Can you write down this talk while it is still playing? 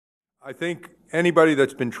I think anybody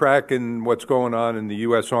that's been tracking what's going on in the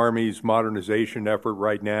U.S. Army's modernization effort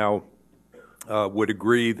right now would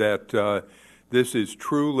agree that this is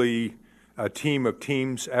truly a team of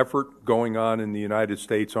teams effort going on in the United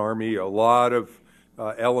States Army. A lot of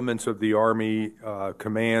elements of the Army,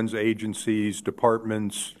 commands, agencies,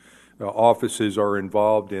 departments, offices are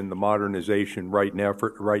involved in the modernization right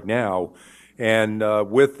now.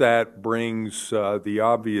 And with that brings the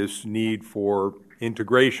obvious need for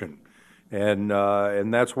integration.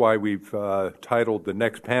 And that's why we've titled the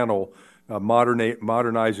next panel,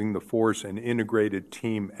 Modernizing the Force and Integrated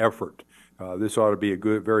Team Effort. This ought to be a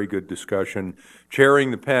very good discussion.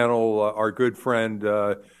 Chairing the panel, our good friend,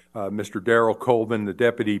 Mr. Darryl Colvin, the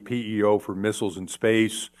Deputy PEO for Missiles and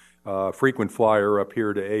Space, frequent flyer up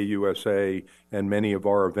here to AUSA and many of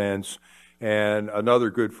our events. And another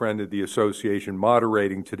good friend of the association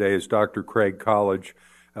moderating today is Dr. Craig College,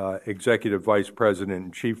 Executive Vice President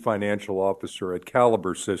and Chief Financial Officer at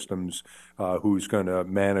CALIBRE Systems, who's going to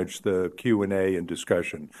manage the Q&A and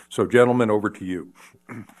discussion. So, gentlemen, over to you.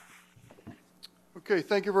 Okay,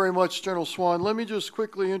 thank you very much, General Swan. Let me just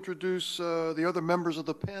quickly introduce the other members of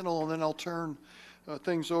the panel, and then I'll turn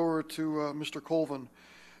things over to Mr. Colvin.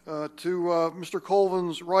 To Mr.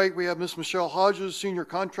 Colvin's right, we have Ms. Michelle Hodges, Senior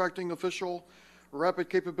Contracting Official, Rapid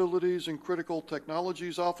Capabilities and Critical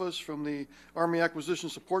Technologies Office from the Army Acquisition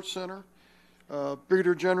Support Center.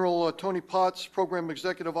 Brigadier General Tony Potts, Program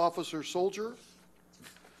Executive Officer, Soldier.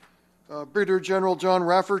 Brigadier General John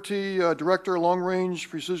Rafferty, Director, Long Range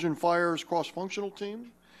Precision Fires Cross-Functional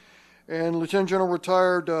Team. And Lieutenant General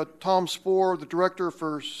Retired Tom Spoehr, the Director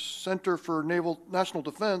for Center for National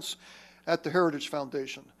Defense at the Heritage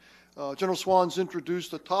Foundation. General Swan's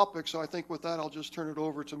introduced the topic, so I think with that I'll just turn it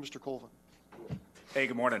over to Mr. Colvin. Hey,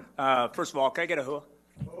 good morning. First of all, can I get a hoo?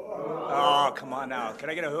 Oh, come on now. Can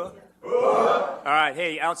I get a hoo? All right.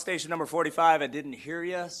 Hey, outstation number 45, I didn't hear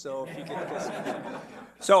you, so if you could just...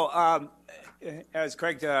 So, as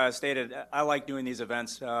Craig stated, I like doing these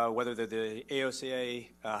events, whether they're the AOCA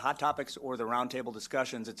hot topics or the roundtable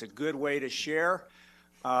discussions. It's a good way to share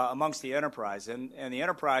amongst the enterprise. And the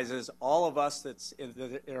enterprise is all of us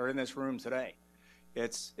that are in this room today.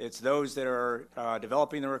 It's those that are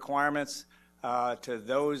developing the requirements to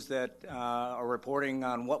those that are reporting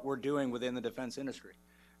on what we're doing within the defense industry.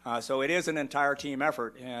 So it is an entire team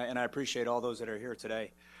effort, and I appreciate all those that are here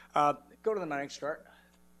today. Go to the next chart.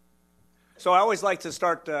 So I always like to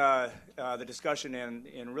start the discussion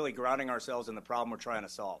in really grounding ourselves in the problem we're trying to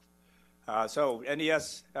solve. So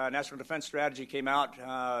NDS, National Defense Strategy, came out.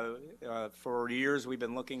 For years we've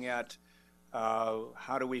been looking at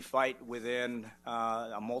how do we fight within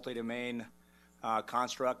a multi-domain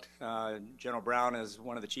construct. General Brown is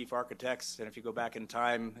one of the chief architects, and if you go back in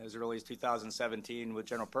time as early as 2017 with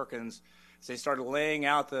General Perkins, they started laying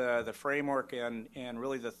out the framework and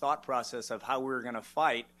really the thought process of how we were going to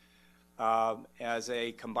fight as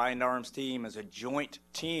a combined arms team, as a joint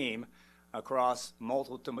team across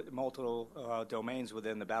multiple domains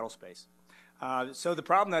within the battle space. So the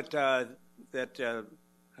problem that the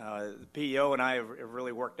PEO and I have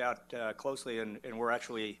really worked out closely, and we're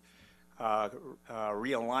actually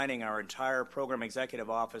realigning our entire program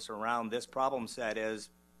executive office around this problem set, is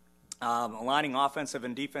aligning offensive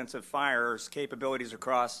and defensive fires capabilities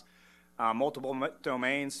across multiple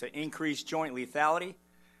domains to increase joint lethality,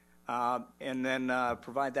 and then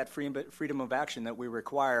provide that freedom of action that we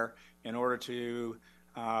require in order to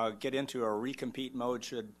get into a recompete mode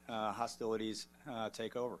should hostilities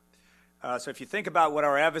take over. So if you think about what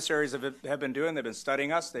our adversaries have been doing, they've been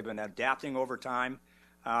studying us, they've been adapting over time,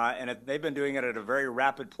 and they've been doing it at a very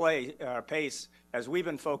rapid pace as we've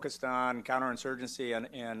been focused on counterinsurgency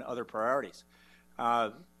and other priorities.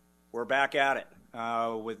 We're back at it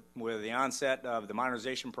with the onset of the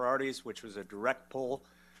modernization priorities, which was a direct pull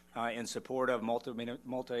in support of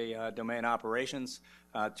multi-domain operations.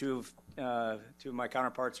 Two of my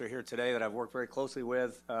counterparts are here today that I've worked very closely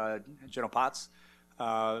with, General Potts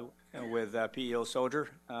with PEO Soldier,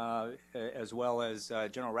 as well as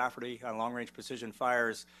General Rafferty on long-range precision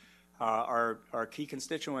fires, are key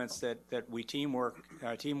constituents that we team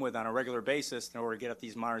with on a regular basis in order to get at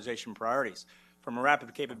these modernization priorities. From a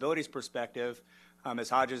rapid capabilities perspective, Ms.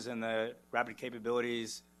 Hodges and the Rapid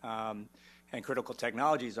Capabilities and Critical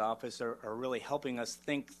Technologies Office are really helping us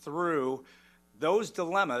think through those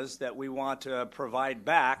dilemmas that we want to provide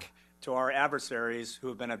back to our adversaries who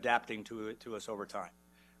have been adapting to us over time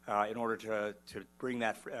in order to bring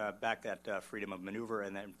that back that freedom of maneuver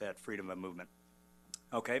and that freedom of movement.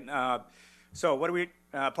 Okay, so what do we,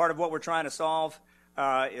 part of what we're trying to solve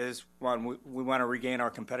is, one, we want to regain our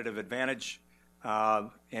competitive advantage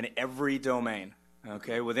in every domain.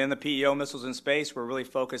 Okay, within the PEO Missiles and Space, we're really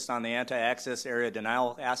focused on the anti-access area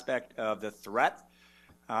denial aspect of the threat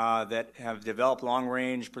that have developed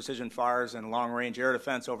long-range precision fires and long-range air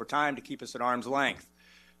defense over time to keep us at arm's length.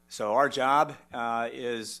 So our job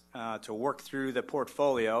is to work through the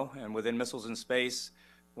portfolio, and within Missiles and Space,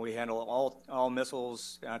 we handle all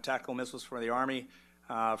missiles, tactical missiles for the Army,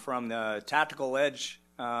 from the tactical edge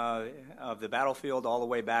of the battlefield all the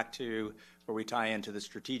way back to where we tie into the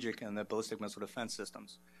strategic and the ballistic missile defense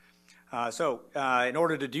systems. In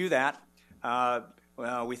order to do that,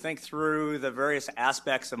 we think through the various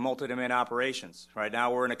aspects of multi-domain operations. Right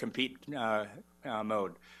now we're in a compete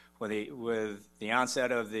mode with the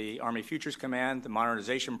onset of the Army Futures Command, the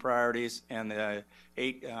modernization priorities, and the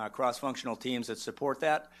 8 cross-functional teams that support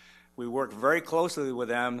that. We work very closely with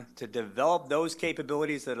them to develop those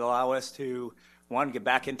capabilities that allow us to, one, get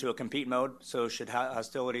back into a compete mode, so should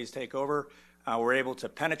hostilities take over, we're able to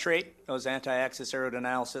penetrate those anti-access aerial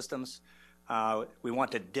denial systems. We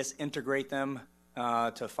want to disintegrate them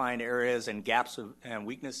to find areas and gaps and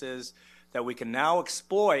weaknesses that we can now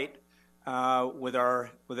exploit with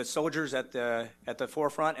the soldiers at the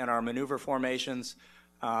forefront and our maneuver formations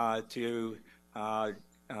to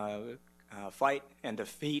fight and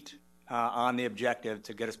defeat on the objective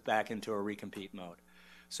to get us back into a recompete mode.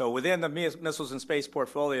 So within the Missiles and Space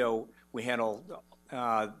portfolio, we handle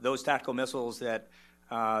those tactical missiles that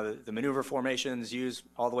the maneuver formations use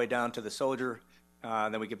all the way down to the soldier.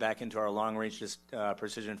 Then we get back into our long-range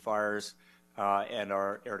precision fires and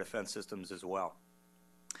our air defense systems as well.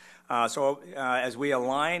 As we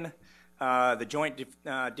align the joint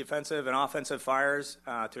defensive and offensive fires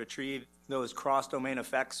to achieve those cross-domain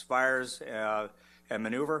effects fires and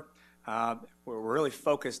maneuver, we're really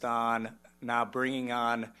focused on now bringing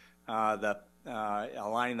on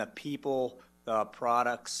aligning the people, the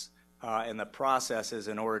products, and the processes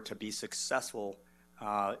in order to be successful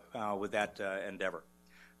with that endeavor.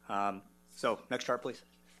 Next chart, please.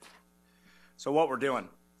 So what we're doing.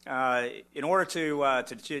 In order to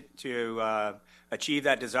achieve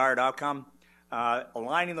that desired outcome,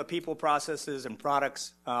 aligning the people, processes, and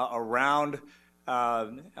products around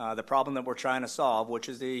the problem that we're trying to solve, which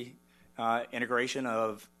is the integration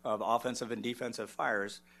of offensive and defensive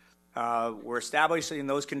fires, we're establishing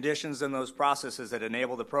those conditions and those processes that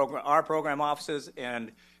enable our program offices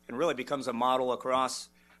and really becomes a model across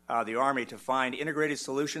the Army to find integrated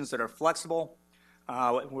solutions that are flexible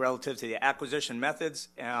relative to the acquisition methods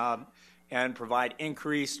and provide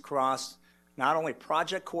increased cross not only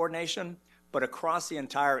project coordination but across the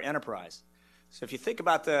entire enterprise. So if you think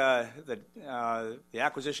about the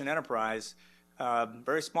acquisition enterprise,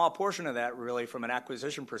 very small portion of that really from an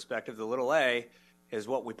acquisition perspective, the little a, is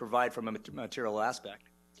what we provide from a material aspect.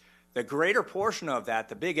 The greater portion of that,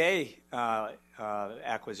 the big A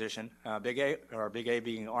acquisition, big A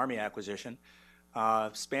being Army acquisition,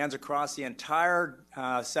 spans across the entire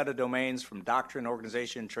set of domains from doctrine,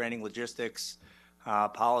 organization, training, logistics,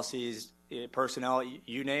 policies, personnel,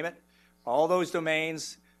 you name it. All those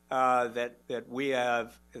domains that we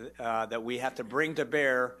have to bring to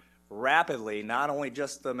bear rapidly, not only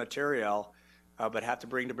just the material, but have to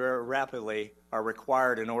bring to bear rapidly, are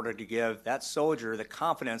required in order to give that soldier the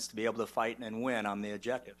confidence to be able to fight and win on the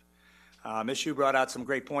objective. Ms. Hsu brought out some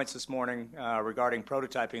great points this morning regarding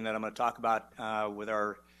prototyping that I'm going to talk about with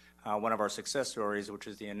one of our success stories, which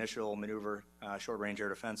is the initial maneuver short-range air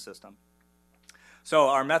defense system. So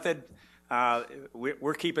our method,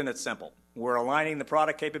 we're keeping it simple. We're aligning the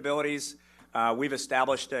product capabilities. We've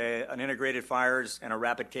established an integrated fires and a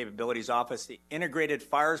rapid capabilities office. The integrated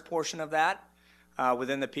fires portion of that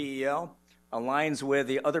within the PEO aligns with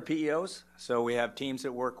the other PEOs. So we have teams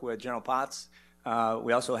that work with General Potts.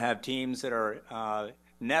 We also have teams that are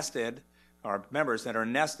nested, or members that are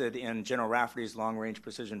nested in General Rafferty's long-range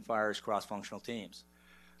precision fires cross-functional teams.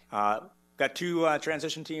 Got 2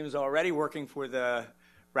 transition teams already working for the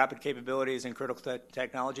Rapid Capabilities and Critical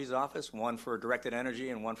Technologies Office, one for directed energy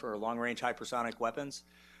and one for long-range hypersonic weapons.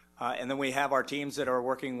 And then we have our teams that are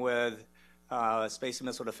working with Space and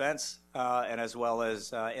Missile Defense, and as well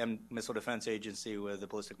as Missile Defense Agency with the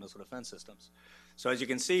ballistic missile defense systems. So as you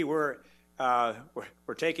can see, we're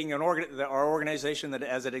taking our organization that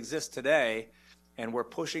as it exists today, and we're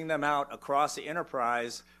pushing them out across the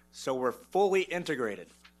enterprise so we're fully integrated.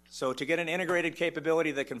 So to get an integrated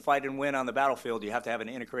capability that can fight and win on the battlefield, you have to have an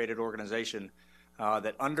integrated organization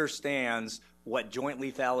that understands what joint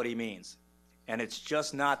lethality means. And it's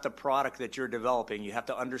just not the product that you're developing. You have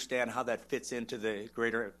to understand how that fits into the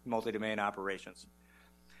greater multi-domain operations.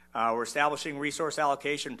 We're establishing resource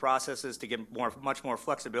allocation processes to get much more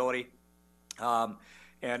flexibility and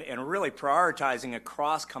really prioritizing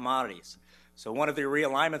across commodities. So one of the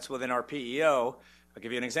realignments within our PEO, I'll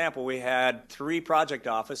give you an example. We had 3 project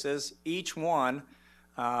offices. Each one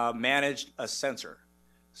managed a sensor.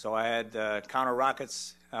 So I had counter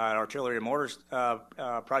rockets, artillery and mortars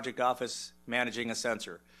project office managing a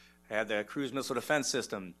sensor. I had the cruise missile defense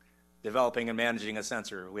system developing and managing a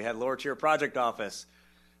sensor. We had lower tier project office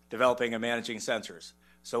developing and managing sensors.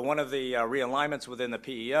 So one of the realignments within the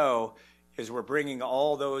PEO is we're bringing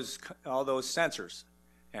all those sensors,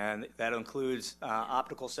 and that includes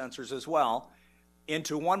optical sensors as well,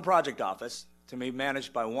 into one project office to be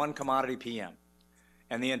managed by one commodity PM.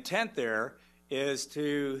 And the intent there is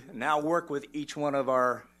to now work with each one of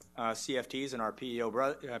our CFTs and our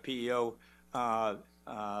PEO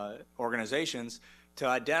organizations to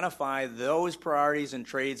identify those priorities and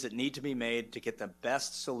trades that need to be made to get the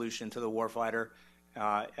best solution to the warfighter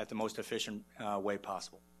at the most efficient way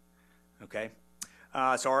possible. Okay?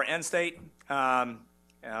 So our end state,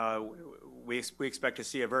 we expect to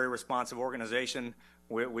see a very responsive organization.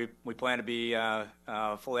 We plan to be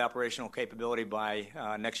fully operational capability by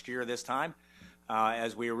next year this time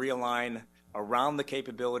as we realign around the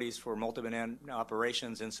capabilities for multi-domain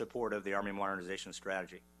operations in support of the Army modernization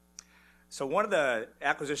strategy. So one of the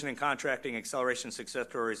acquisition and contracting acceleration success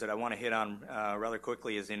stories that I want to hit on rather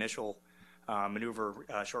quickly is the initial maneuver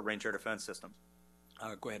short-range air defense system.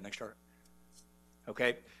 Go ahead, next chart.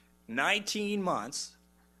 Okay, 19 months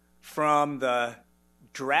from the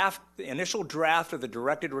initial draft of the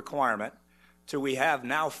directed requirement to we have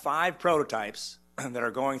now 5 prototypes that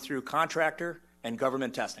are going through contractor and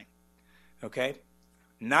government testing. Okay,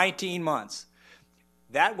 19 months.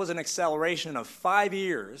 That was an acceleration of 5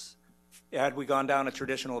 years had we gone down a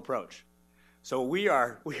traditional approach. So we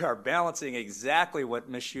are balancing exactly what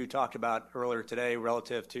Ms. Hsu talked about earlier today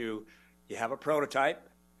relative to you have a prototype.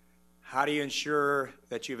 How do you ensure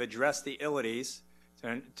that you've addressed the illities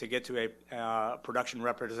to get to a production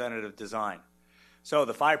representative design? So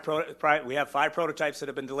we have 5 prototypes that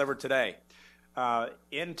have been delivered today.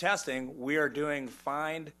 In testing, we are doing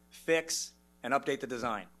find, fix, and update the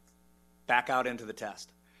design back out into the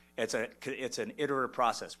test. It's an iterative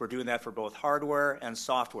process. We're doing that for both hardware and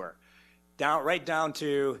software. Right down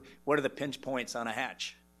to what are the pinch points on a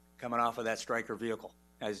hatch coming off of that Stryker vehicle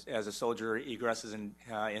as a soldier egresses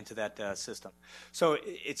into that system. So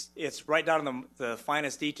it's right down to the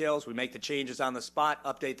finest details. We make the changes on the spot,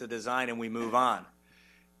 update the design, and we move on.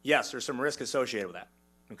 Yes, there's some risk associated with that.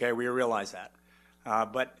 Okay, we realize that.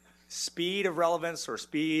 But speed of relevance or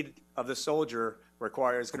speed of the soldier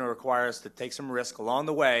is going to require us to take some risk along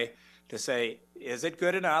the way to say, is it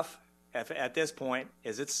good enough at this point?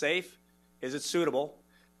 Is it safe? Is it suitable?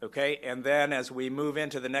 Okay, and then as we move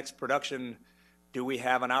into the next production, do we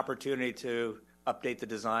have an opportunity to update the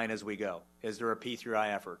design as we go? Is there a P through I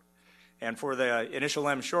effort? And for the initial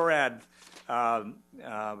MSHORAD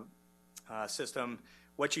system,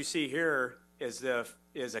 what you see here is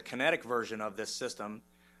a kinetic version of this system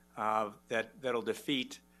that'll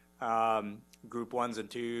defeat Group 1s and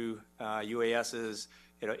 2 UASs.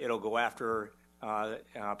 It'll go after,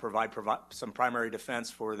 provide some primary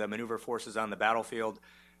defense for the maneuver forces on the battlefield.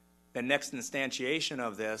 The next instantiation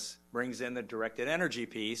of this brings in the directed energy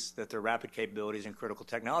piece that the Rapid Capabilities and Critical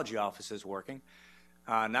Technology Office is working,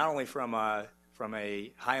 not only from a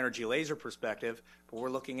high energy laser perspective, but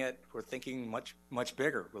we're thinking much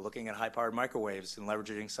bigger. We're looking at high powered microwaves and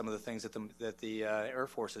leveraging some of the things that the Air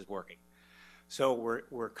Force is working. So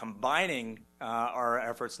we're combining our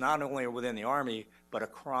efforts not only within the Army but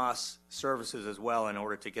across services as well in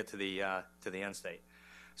order to get to the end state.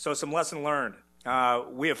 So some lesson learned.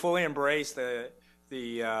 We have fully embraced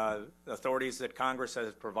the authorities that Congress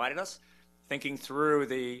has provided us, thinking through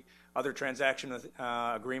the other transaction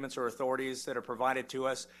agreements or authorities that are provided to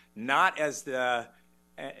us, not as the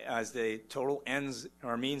total ends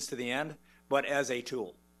or means to the end, but as a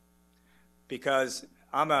tool. Because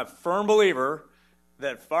I'm a firm believer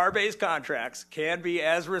that FAR-based contracts can be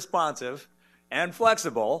as responsive and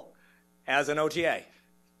flexible as an OTA.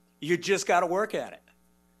 You just got to work at it,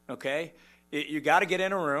 okay? You got to get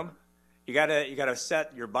in a room. You got to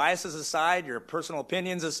set your biases aside, your personal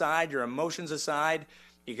opinions aside, your emotions aside.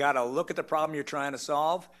 You got to look at the problem you're trying to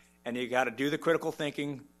solve, and you got to do the critical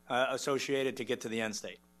thinking associated to get to the end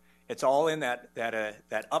state. It's all in that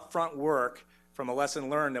upfront work. From a lesson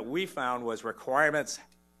learned that we found was requirements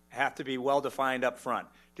have to be well defined up front.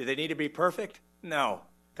 Do they need to be perfect? No,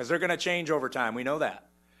 because they're going to change over time. We know that.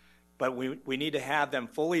 But we need to have them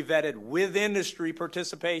fully vetted with industry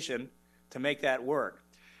participation to make that work.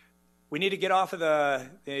 We need to get off of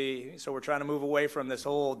so we're trying to move away from this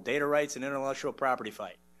whole data rights and intellectual property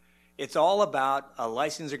fight. It's all about a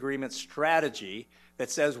license agreement strategy that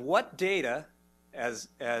says what data, as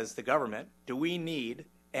the government, do we need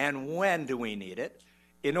and when do we need it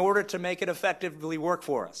in order to make it effectively work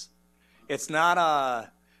for us. It's not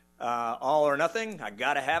a all or nothing, I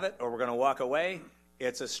gotta have it or we're gonna walk away.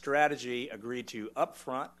 It's a strategy agreed to up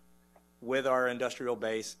front with our industrial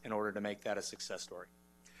base in order to make that a success story.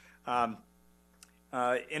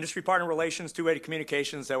 Industry partner relations, two-way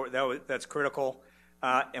communications, that's critical.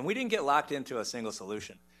 And we didn't get locked into a single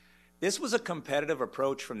solution. This was a competitive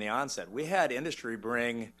approach from the onset. We had industry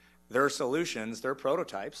bring their solutions, their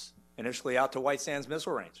prototypes, initially out to White Sands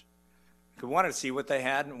Missile Range. We wanted to see what they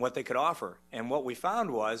had and what they could offer. And what we found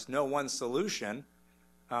was no one solution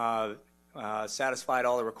satisfied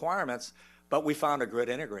all the requirements, but we found a good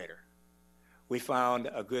integrator. We found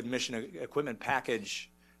a good mission equipment package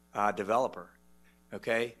developer,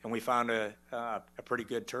 okay? And we found a pretty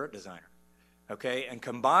good turret designer, okay? And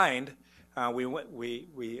combined,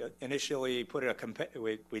 we initially put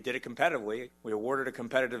we did it competitively. We awarded a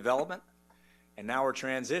competitive development, and now we're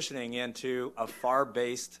transitioning into a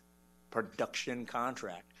FAR-based production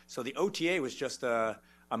contract. So the OTA was just a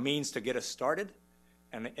means to get us started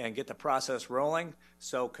and get the process rolling.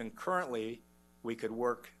 So concurrently, we could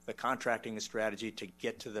work the contracting strategy to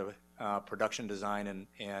get to the production design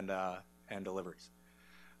and deliveries.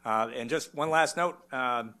 And just one last note.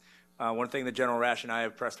 One thing that General Rash and I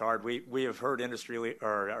have pressed hard, we have heard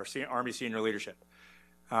our Army senior leadership.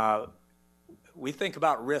 We think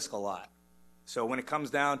about risk a lot. So when it comes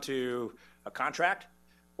down to a contract,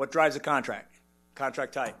 what drives a contract?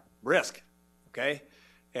 Contract type, risk, okay?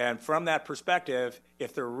 And from that perspective,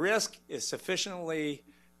 if the risk is sufficiently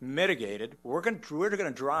mitigated, we're going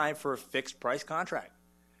to drive for a fixed price contract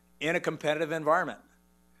in a competitive environment,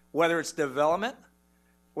 whether it's development,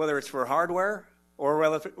 whether it's for hardware, or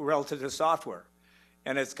relative to software.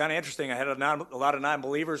 And it's kind of interesting. I had a lot of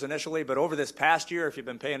non-believers initially, but over this past year, if you've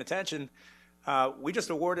been paying attention, we just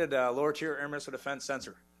awarded a lower tier air missile defense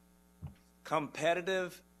sensor.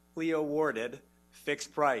 Competitively awarded,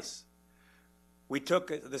 fixed price. We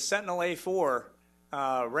took the Sentinel A4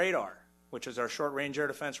 radar, which is our short-range air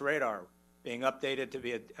defense radar, being updated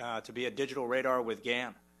to be a digital radar with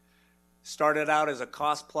GAN. Started out as a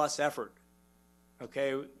cost-plus effort.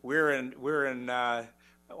 Okay, we're in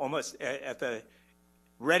almost at the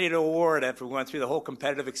ready to award after we went through the whole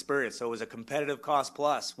competitive experience. So it was a competitive cost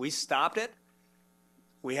plus. We stopped it.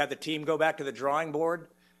 We had the team go back to the drawing board,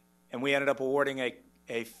 and we ended up awarding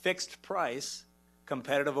a fixed price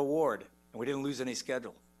competitive award, and we didn't lose any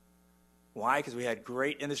schedule. Why? Because we had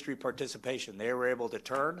great industry participation. They were able to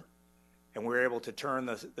turn, and we were able to turn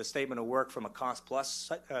the statement of work from a cost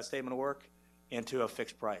plus statement of work into a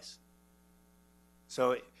fixed price.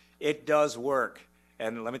 So it does work.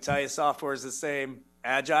 And let me tell you, software is the same.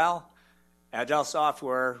 Agile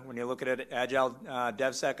software, when you look at it, Agile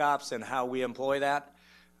DevSecOps and how we employ that,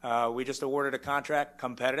 we just awarded a contract,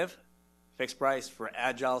 competitive, fixed price for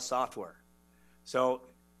Agile software. So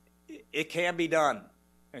it can be done,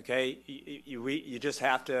 okay? You just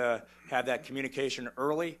have to have that communication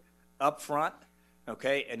early, up front,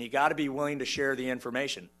 okay? And you got to be willing to share the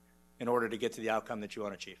information in order to get to the outcome that you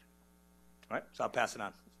want to achieve. All right, so I'll pass it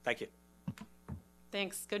on. Thank you.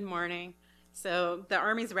 Thanks. Good morning. So the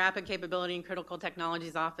Army's Rapid Capability and Critical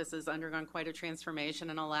Technologies Office has undergone quite a transformation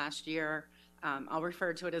in the last year. I'll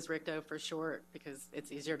refer to it as RICTO for short because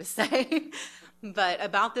it's easier to say. But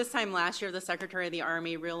about this time last year, the Secretary of the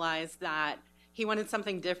Army realized that he wanted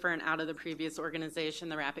something different out of the previous organization,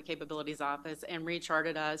 the Rapid Capabilities Office, and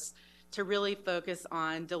recharted us to really focus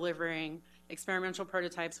on delivering experimental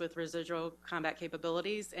prototypes with residual combat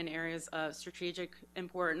capabilities in areas of strategic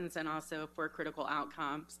importance and also for critical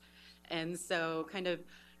outcomes. And so kind of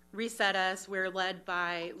reset us. We're led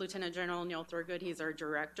by Lieutenant General Neil Thurgood. He's our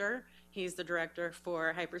director. He's the director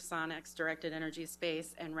for hypersonics, directed energy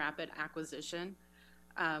space, and rapid acquisition.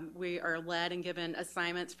 We are led and given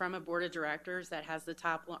assignments from a board of directors that has the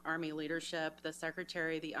top Army leadership, the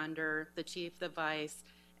secretary, the under, the chief, the vice,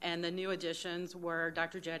 and the new additions were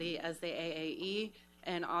Dr. Jetty as the AAE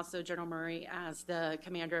and also General Murray as the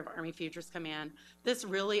commander of Army Futures Command. This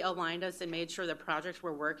really aligned us and made sure the projects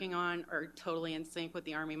we're working on are totally in sync with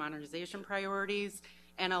the Army modernization priorities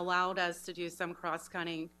and allowed us to do some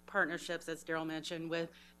cross-cutting partnerships, as Darryl mentioned, with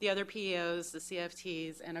the other PEOs, the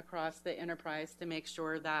CFTs, and across the enterprise to make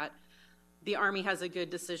sure that the Army has a good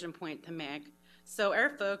decision point to make. So our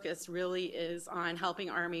focus really is on helping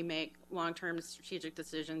Army make long-term strategic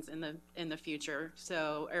decisions in the future.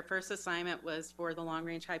 So our first assignment was for the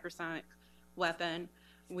long-range hypersonic weapon.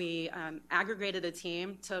 We aggregated a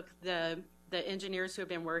team, took the engineers who have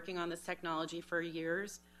been working on this technology for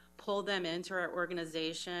years, pulled them into our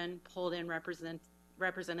organization, pulled in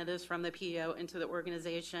representatives from the PEO into the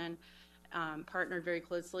organization, partnered very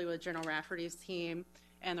closely with General Rafferty's team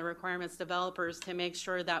and the requirements developers to make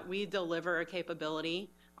sure that we deliver a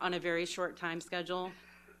capability on a very short time schedule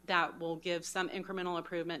that will give some incremental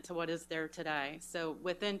improvement to what is there today. So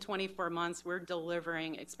within 24 months, we're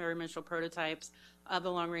delivering experimental prototypes of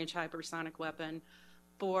the long-range hypersonic weapon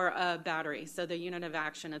for a battery. So the unit of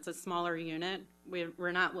action, it's a smaller unit.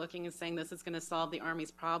 We're not looking and saying this is going to solve the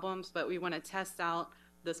Army's problems, but we want to test out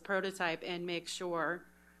this prototype and make sure,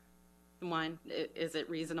 one, is it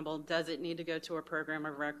reasonable? Does it need to go to a program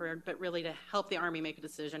of record? But really to help the Army make a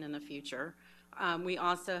decision in the future. We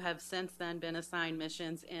also have since then been assigned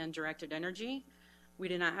missions in directed energy. We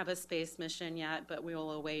do not have a space mission yet, but we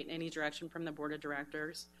will await any direction from the board of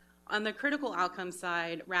directors. On the critical outcome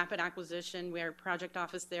side, rapid acquisition, where project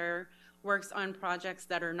office there works on projects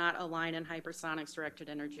that are not aligned in hypersonics, directed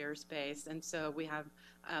energy, or space. And so we have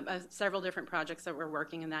several different projects that we're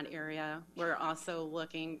working in that area. We're also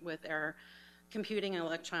looking with our computing and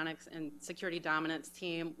electronics and security dominance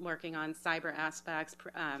team working on cyber aspects,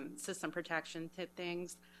 system protection type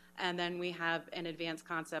things. And then we have an advanced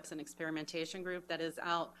concepts and experimentation group that is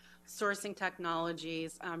out sourcing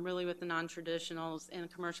technologies, really with the non-traditionals in the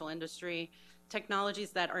commercial industry,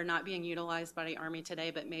 technologies that are not being utilized by the Army today,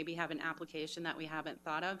 but maybe have an application that we haven't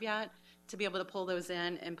thought of yet, to be able to pull those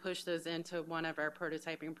in and push those into one of our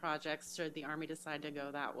prototyping projects should the Army decide to go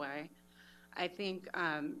that way. I think,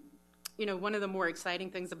 you know, one of the more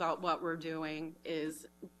exciting things about what we're doing is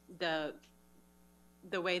the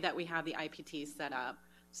way that we have the IPTs set up.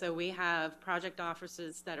 So we have project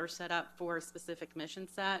offices that are set up for a specific mission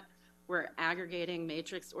set. We're aggregating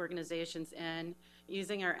matrix organizations in,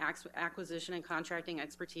 using our acquisition and contracting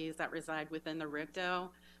expertise that reside within the RICTO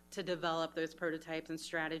to develop those prototypes and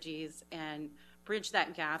strategies and bridge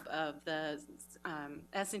that gap of the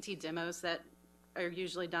S&T demos that are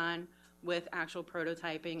usually done with actual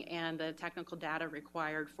prototyping and the technical data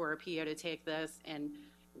required for a PEO to take this and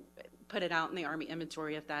put it out in the Army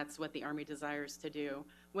inventory if that's what the Army desires to do.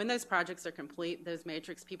 When those projects are complete, those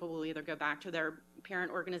matrix people will either go back to their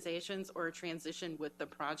parent organizations or transition with the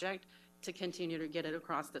project to continue to get it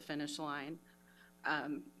across the finish line.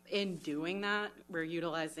 In doing that, we're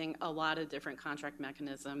utilizing a lot of different contract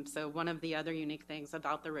mechanisms. So one of the other unique things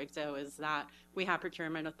about the RICTO is that we have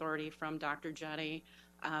procurement authority from Dr. Jetty.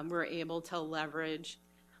 We're able to leverage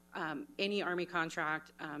any Army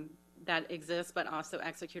contract that exists, but also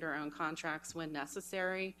execute our own contracts when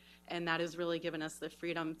necessary. And that has really given us the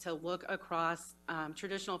freedom to look across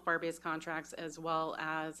traditional FAR-based contracts as well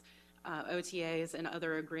as OTAs and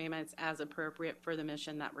other agreements as appropriate for the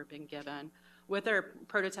mission that we're being given. With our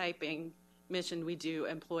prototyping mission, we do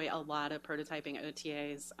employ a lot of prototyping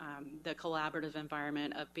OTAs. The collaborative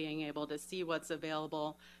environment of being able to see what's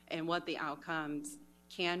available and what the outcomes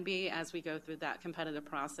can be as we go through that competitive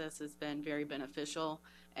process has been very beneficial,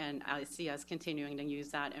 and I see us continuing to use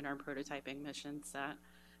that in our prototyping mission set.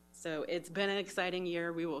 So it's been an exciting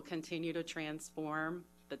year. We will continue to transform,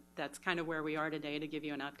 but that's kind of where we are today to give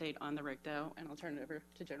you an update on the RICTO, and I'll turn it over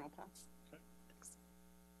to General Potts. Thanks.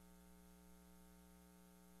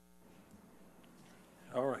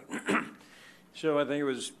 All right. So I think it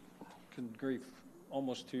was, good grief,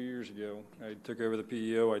 almost 2 years ago, I took over the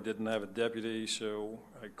PEO. I didn't have a deputy, so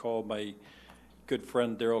I called my good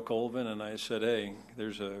friend Darryl Colvin, and I said, hey,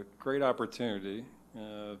 there's a great opportunity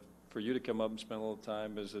for you to come up and spend a little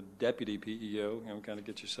time as a deputy PEO, kind of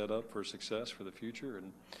get you set up for success for the future.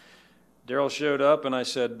 And Darryl showed up, and I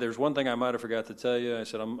said, there's one thing I might have forgot to tell you. I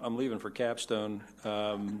said, I'm leaving for Capstone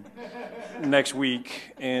next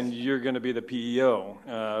week, and you're going to be the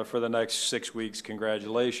PEO for the next 6 weeks.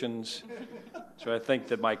 Congratulations. So I think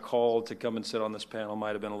that my call to come and sit on this panel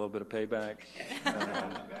might have been a little bit of payback.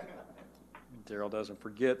 Darryl doesn't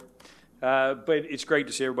forget. But it's great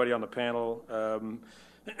to see everybody on the panel.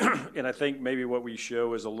 And I think maybe what we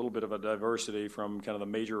show is a little bit of a diversity from kind of the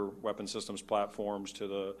major weapon systems platforms to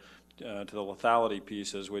the lethality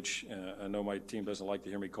pieces, which I know my team doesn't like to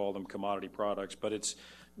hear me call them commodity products, but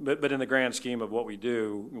in the grand scheme of what we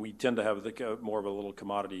do, we tend to have more of a little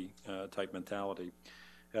commodity type mentality,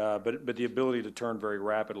 but the ability to turn very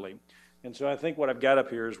rapidly. And so I think what I've got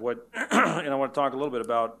up here is what, and I want to talk a little bit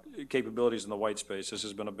about capabilities in the white space. This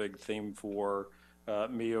has been a big theme for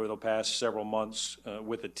me over the past several months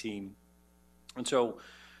with the team. And so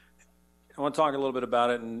I want to talk a little bit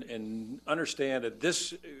about it and understand that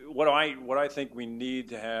this, what I think we need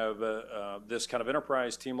to have this kind of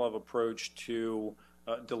enterprise team level approach to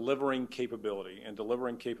delivering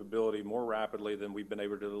capability more rapidly than we've been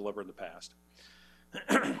able to deliver in the past.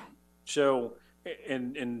 So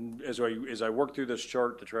And as I work through this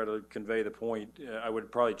chart to try to convey the point, I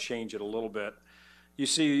would probably change it a little bit. You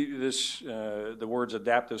see this, the words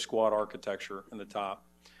adaptive squad architecture in the top.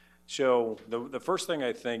 So the first thing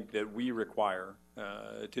I think that we require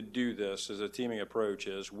to do this as a teaming approach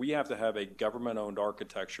is we have to have a government-owned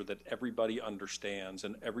architecture that everybody understands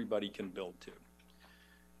and everybody can build to.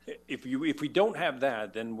 If we don't have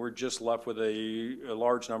that, then we're just left with a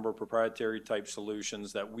large number of proprietary type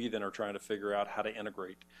solutions that we then are trying to figure out how to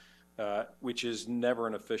integrate, which is never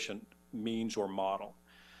an efficient means or model.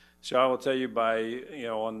 So I will tell you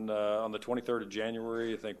on the 23rd of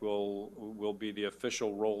January, I think will be the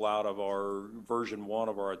official rollout of our version 1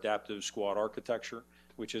 of our adaptive squad architecture,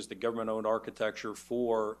 which is the government-owned architecture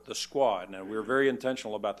for the squad. Now, we're very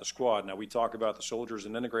intentional about the squad. Now, we talk about the soldiers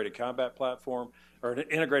an integrated combat platform, or an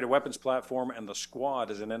integrated weapons platform, and the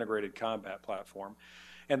squad is an integrated combat platform.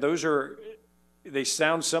 And they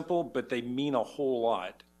sound simple, but they mean a whole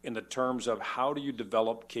lot in the terms of how do you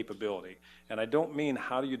develop capability. And I don't mean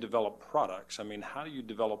how do you develop products, I mean how do you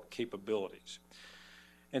develop capabilities.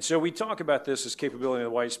 And so we talk about this as capability in the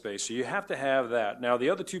white space, so you have to have that. Now the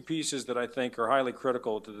other two pieces that I think are highly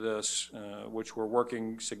critical to this, which we're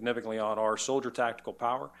working significantly on, are soldier tactical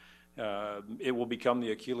power. It will become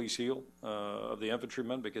the Achilles heel of the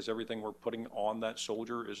infantryman because everything we're putting on that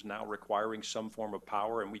soldier is now requiring some form of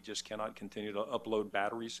power, and we just cannot continue to upload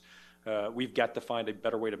batteries. We've got to find a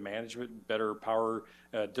better way to manage it, better power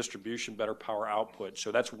distribution, better power output.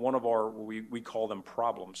 So that's one of our, we call them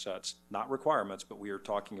problem sets, not requirements, but we are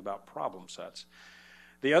talking about problem sets.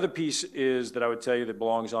 The other piece is that I would tell you that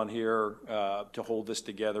belongs on here to hold this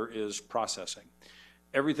together is processing.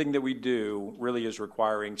 Everything that we do really is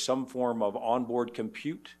requiring some form of onboard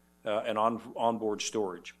compute and onboard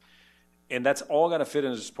storage. And that's all got to fit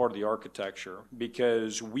in as part of the architecture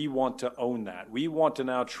because we want to own that. We want to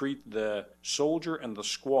now treat the soldier and the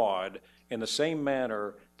squad in the same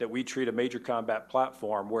manner that we treat a major combat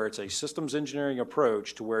platform, where it's a systems engineering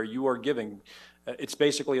approach to where you are giving, it's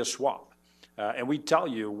basically a swap. And we tell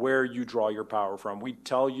you where you draw your power from. We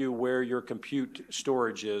tell you where your compute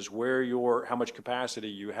storage is, how much capacity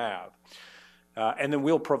you have. And then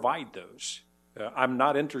we'll provide those. I'm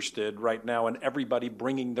not interested right now in everybody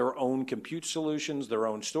bringing their own compute solutions, their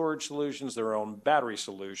own storage solutions, their own battery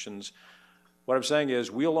solutions. What I'm saying is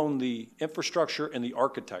we'll own the infrastructure and the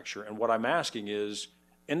architecture, and what I'm asking is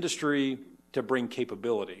industry to bring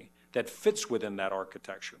capability that fits within that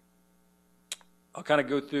architecture. I'll kind of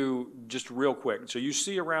go through just real quick. So you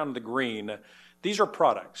see around the green, these are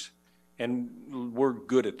products. And we're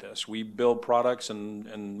good at this. We build products,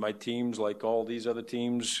 and my teams, like all these other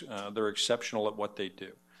teams, they're exceptional at what they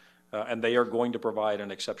do. And they are going to provide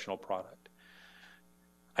an exceptional product.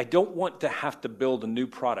 I don't want to have to build a new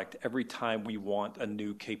product every time we want a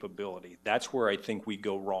new capability. That's where I think we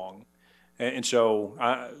go wrong. And so,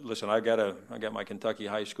 listen, I got my Kentucky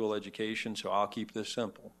high school education, so I'll keep this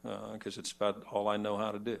simple because it's about all I know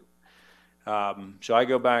how to do. So I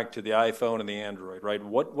go back to the iPhone and the Android, right?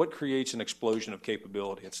 What creates an explosion of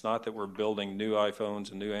capability? It's not that we're building new iPhones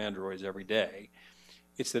and new Androids every day.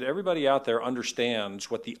 It's that everybody out there understands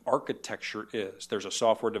what the architecture is. There's a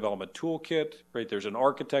software development toolkit, right? There's an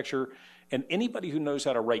architecture, and anybody who knows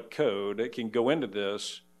how to write code can go into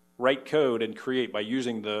this, write code, and create by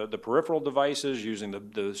using the peripheral devices, using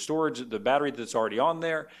the storage, the battery that's already on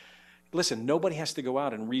there. Listen, nobody has to go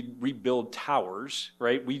out and rebuild towers,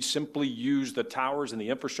 right? We simply use the towers and the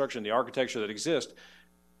infrastructure and the architecture that exist,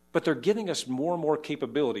 but they're giving us more and more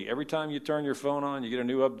capability. Every time you turn your phone on, you get a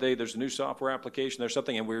new update, there's a new software application, there's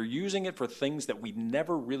something, and we're using it for things that we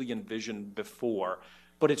never really envisioned before,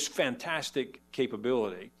 but it's fantastic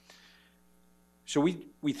capability. So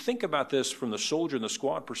we think about this from the soldier and the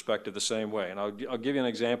squad perspective the same way, and I'll give you an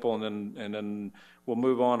example, and then we'll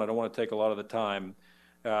move on. I don't want to take a lot of the time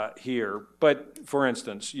here, but for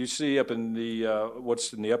instance, you see up in the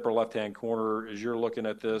what's in the upper left-hand corner as you're looking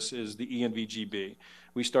at this is the ENVGB.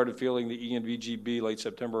 We started fielding the ENVGB late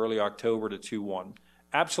September, early October to 2-1.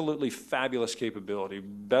 Absolutely fabulous capability.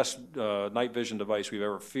 Best night vision device we've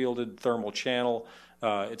ever fielded, thermal channel.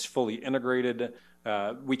 It's fully integrated.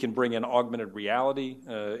 We can bring in augmented reality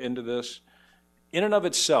into this. In and of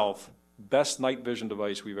itself, best night vision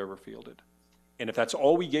device we've ever fielded. And if that's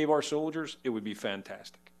all we gave our soldiers, it would be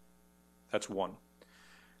fantastic. That's one.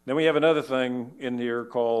 Then we have another thing in here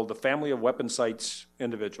called the Family of Weapon Sights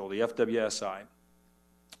Individual, the FWSI.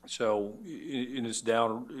 So it's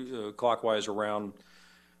down clockwise around,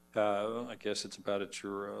 I guess it's about at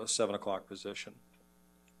your 7 o'clock position.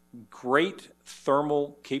 Great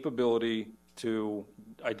thermal capability to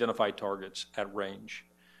identify targets at range.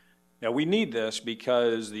 Now, we need this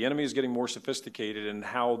because the enemy is getting more sophisticated in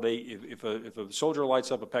how they, if a soldier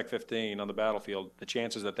lights up a PEC-15 on the battlefield, the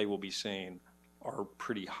chances that they will be seen are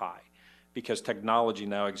pretty high because technology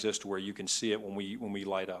now exists where you can see it when we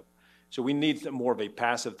light up. So we need more of a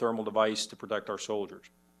passive thermal device to protect our soldiers.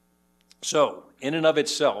 So, in and of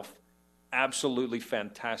itself, absolutely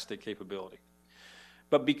fantastic capability.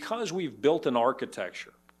 But because we've built an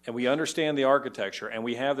architecture and we understand the architecture, and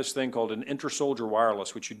we have this thing called an inter-soldier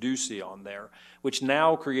wireless, which you do see on there, which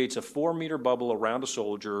now creates a 4-meter bubble around a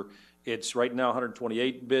soldier. It's right now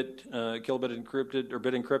 128-bit kilobit encrypted or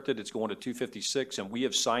bit encrypted. It's going to 256, and we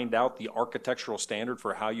have signed out the architectural standard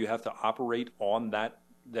for how you have to operate on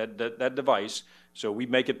that device. So we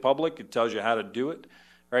make it public. It tells you how to do it,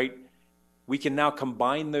 right? We can now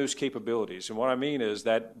combine those capabilities, and what I mean is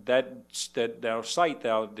that our site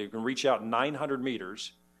now, they can reach out 900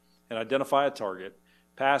 meters and identify a target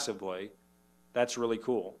passively. That's really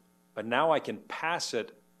cool. But now I can pass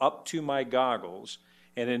it up to my goggles,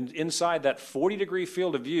 and inside that 40-degree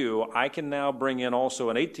field of view, I can now bring in also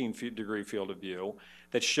an 18-degree field of view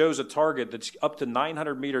that shows a target that's up to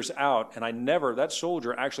 900 meters out, and that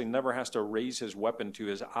soldier actually never has to raise his weapon to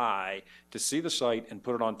his eye to see the sight and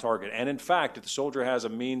put it on target. And in fact, if the soldier has a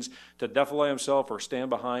means to defilade himself or stand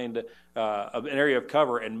behind an area of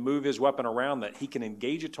cover and move his weapon around that, he can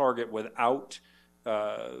engage a target without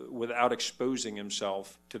exposing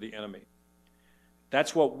himself to the enemy.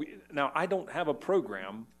 That's what now I don't have a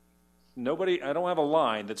program, I don't have a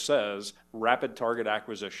line that says rapid target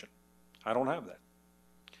acquisition. I don't have that.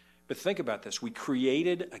 But think about this. We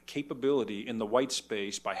created a capability in the white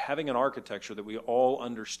space by having an architecture that we all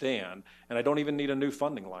understand, and I don't even need a new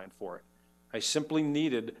funding line for it. I simply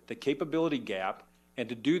needed the capability gap, and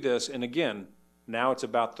to do this, and again, now it's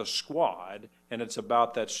about the squad, and it's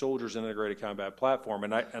about that soldier's integrated combat platform,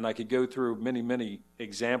 and I could go through many, many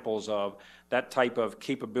examples of that type of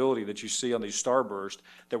capability that you see on these starbursts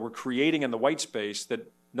that we're creating in the white space that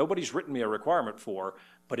nobody's written me a requirement for,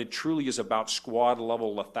 but it truly is about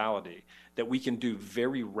squad-level lethality that we can do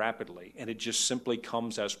very rapidly, and it just simply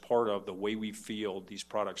comes as part of the way we field these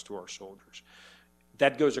products to our soldiers.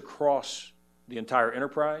 That goes across the entire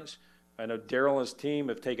enterprise. I know Darryl and his team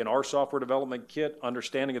have taken our software development kit,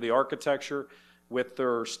 understanding of the architecture, with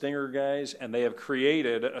their Stinger guys, and they have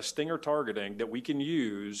created a Stinger targeting that we can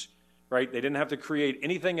use. Right? They didn't have to create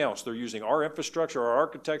anything else. They're using our infrastructure, our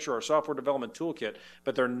architecture, our software development toolkit,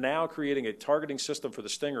 but they're now creating a targeting system for the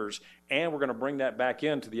Stingers, and we're going to bring that back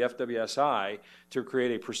into the FWSI to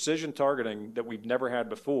create a precision targeting that we've never had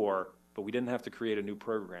before, but we didn't have to create a new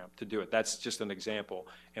program to do it. That's just an example,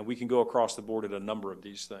 and we can go across the board at a number of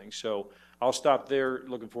these things. So I'll stop there.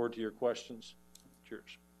 Looking forward to your questions.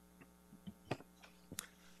 Cheers.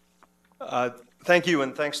 Thank you,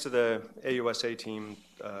 and thanks to the AUSA team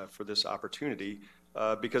for this opportunity,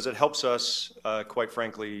 because it helps us, quite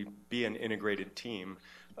frankly, be an integrated team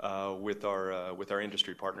with our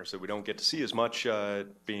industry partners that we don't get to see as much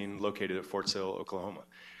being located at Fort Sill, Oklahoma.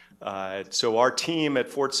 So our team at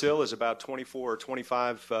Fort Sill is about 24 or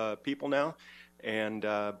 25 people now, and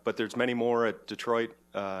but there's many more at Detroit,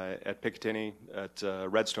 at Picatinny, at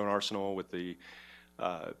Redstone Arsenal with the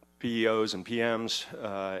PEOs and PMs,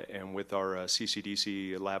 and with our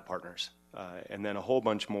CCDC lab partners, and then a whole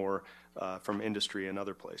bunch more from industry and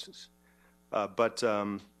other places. But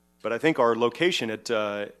I think our location at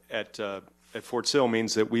Fort Sill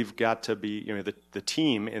means that we've got to be, the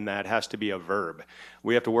team in that has to be a verb.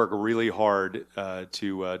 We have to work really hard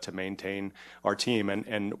to maintain our team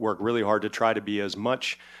and work really hard to try to be as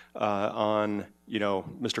much on,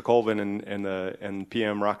 Mr. Colvin and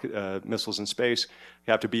PM Missiles and Space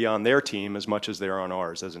have to be on their team as much as they are on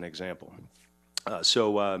ours, as an example.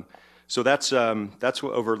 So that's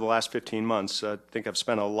what, over the last 15 months, I think I've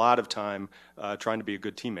spent a lot of time trying to be a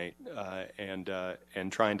good teammate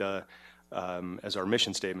and trying to, as our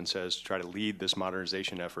mission statement says, try to lead this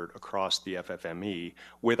modernization effort across the FFME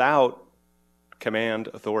without command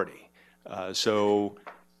authority. So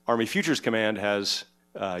Army Futures Command has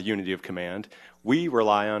unity of command. We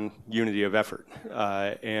rely on unity of effort.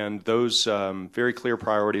 And those very clear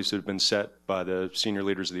priorities that have been set by the senior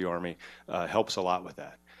leaders of the Army helps a lot with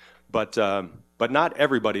that. But not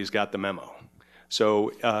everybody's got the memo.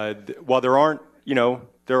 So while there aren't,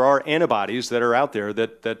 there are antibodies that are out there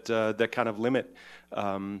that kind of limit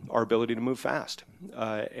our ability to move fast.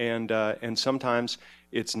 And sometimes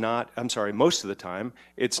it's not, most of the time,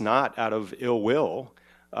 it's not out of ill will.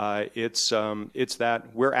 It's that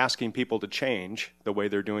we're asking people to change the way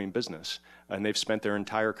they're doing business. And they've spent their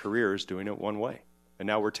entire careers doing it one way. And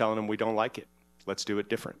now we're telling them we don't like it. Let's do it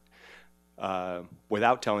different.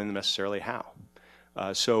 Without telling them necessarily how.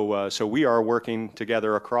 So we are working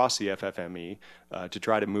together across the FFME to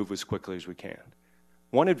try to move as quickly as we can.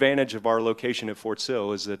 One advantage of our location at Fort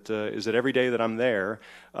Sill is that every day that I'm there,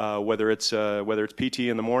 whether it's PT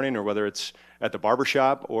in the morning or whether it's at the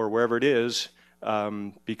barbershop or wherever it is,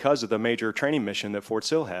 because of the major training mission that Fort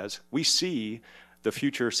Sill has, we see the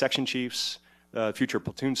future section chiefs, future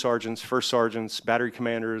platoon sergeants, first sergeants, battery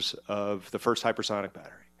commanders of the first hypersonic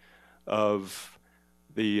battery, of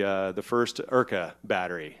the first IRCA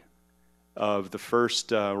battery, of the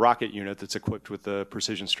first rocket unit that's equipped with the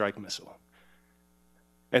precision strike missile.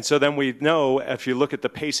 And so then we know, if you look at the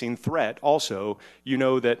pacing threat also, you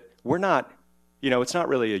know that we're not, it's not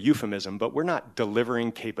really a euphemism, but we're not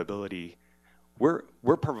delivering capability. We're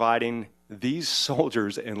providing these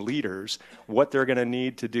soldiers and leaders what they're going to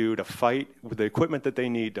need to do to fight, with the equipment that they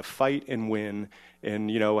need to fight and win, and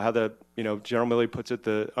how the General Milley puts it,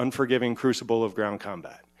 the unforgiving crucible of ground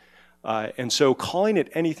combat. And so calling it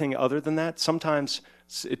anything other than that, sometimes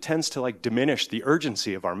it tends to diminish the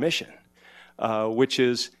urgency of our mission. Which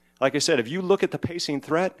is, like I said, if you look at the pacing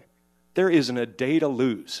threat, there isn't a day to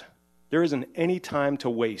lose. There isn't any time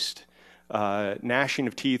to waste gnashing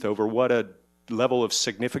of teeth over what a level of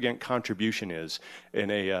significant contribution is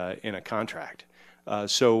in a contract.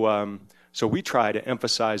 So we try to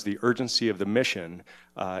emphasize the urgency of the mission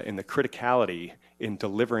and the criticality in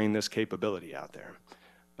delivering this capability out there.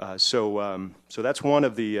 So that's one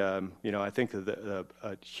of the, I think a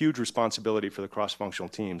huge responsibility for the cross-functional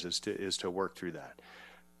teams is to work through that.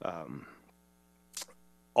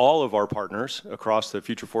 All of our partners across the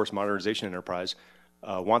Future Force Modernization enterprise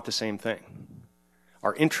want the same thing.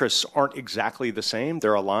 Our interests aren't exactly the same.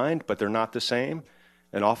 They're aligned, but they're not the same.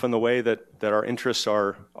 And often the way that our interests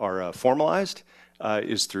are formalized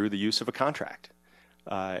is through the use of a contract.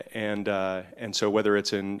 And so whether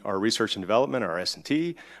it's in our research and development, our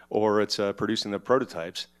S&T, or it's producing the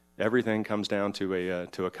prototypes, everything comes down to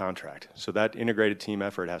a contract. So that integrated team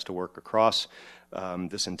effort has to work across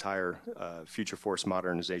this entire Future Force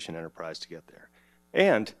Modernization enterprise to get there.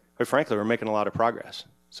 And quite frankly, we're making a lot of progress.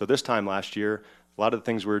 So this time last year, a lot of the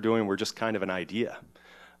things we were doing were just kind of an idea.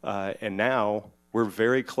 And now we're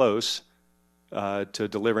very close to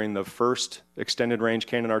delivering the first extended range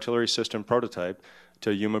cannon artillery system prototype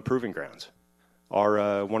to Yuma Proving Grounds.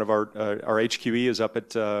 One of our HQE is up at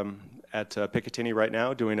Picatinny right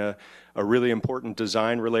now doing a really important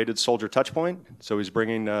design-related soldier touch point. So he's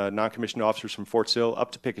bringing non-commissioned officers from Fort Sill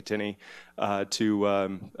up to Picatinny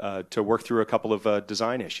to work through a couple of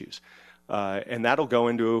design issues. And that'll go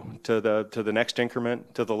into the next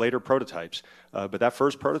increment, to the later prototypes. But that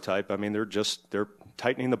first prototype, I mean, they're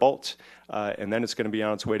tightening the bolts, and then it's going to be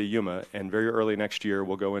on its way to Yuma. And very early next year,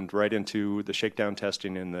 we'll go right into the shakedown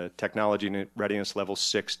testing and the technology and readiness level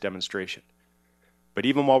 6 demonstration. But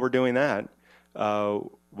even while we're doing that,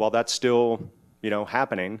 while that's still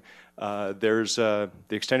happening, there's the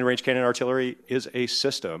extended range cannon artillery is a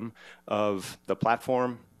system of the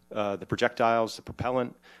platform, the projectiles, the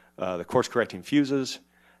propellant, the course-correcting fuses,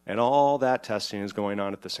 and all that testing is going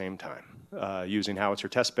on at the same time, using howitzer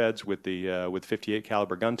test beds with 58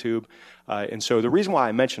 caliber gun tube. And so the reason why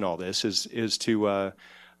I mention all this is to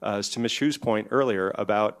Ms. Shu's point earlier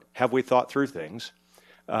about have we thought through things.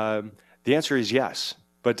 The answer is yes,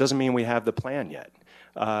 but it doesn't mean we have the plan yet.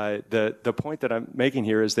 The point that I'm making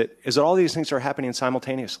here is that all these things are happening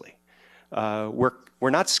simultaneously. We're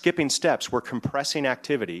not skipping steps. We're compressing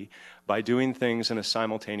activity by doing things in a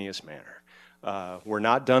simultaneous manner. We're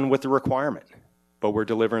not done with the requirement, but we're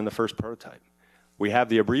delivering the first prototype. We have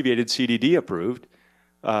the abbreviated CDD approved,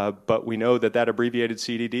 but we know that abbreviated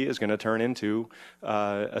CDD is going to turn into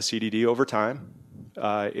a CDD over time.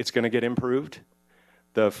 It's going to get improved.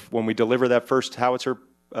 When we deliver that first howitzer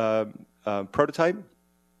prototype,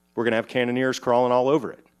 we're going to have cannoneers crawling all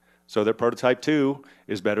over it. So that prototype 2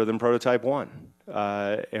 is better than prototype 1,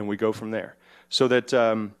 and we go from there. So that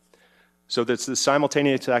the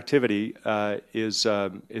simultaneous activity is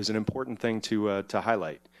an important thing to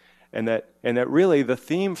highlight, and that really the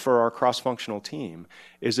theme for our cross-functional team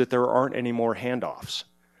is that there aren't any more handoffs.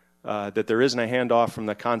 That there isn't a handoff from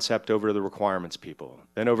the concept over to the requirements people,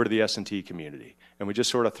 then over to the S&T community, and we just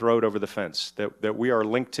sort of throw it over the fence. That we are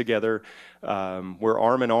linked together, we're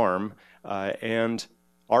arm in arm, and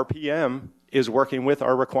our PM is working with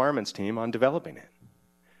our requirements team on developing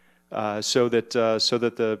it, so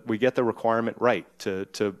that we get the requirement right to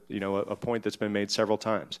a point that's been made several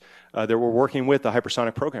times. That we're working with the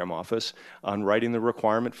Hypersonic Program Office on writing the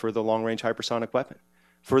requirement for the long-range hypersonic weapon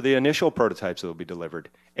for the initial prototypes that will be delivered.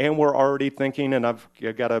 And we're already thinking, and I've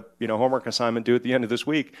got a homework assignment due at the end of this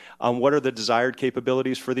week, on what are the desired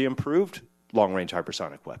capabilities for the improved long-range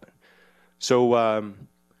hypersonic weapon.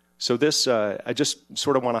 So this, I just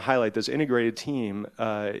sort of want to highlight this integrated team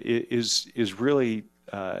is really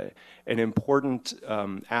an important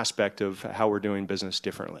aspect of how we're doing business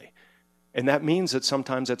differently. And that means that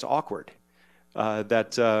sometimes it's awkward,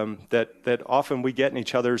 that often we get in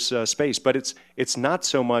each other's space, but it's not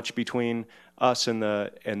so much between us and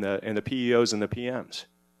the PEOs and the PMs.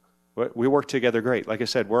 We work together great. Like I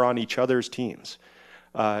said, we're on each other's teams.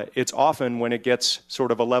 It's often when it gets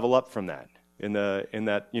sort of a level up from that, in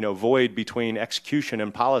that void between execution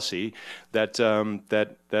and policy, that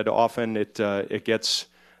often it gets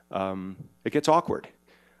awkward.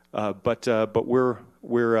 But we're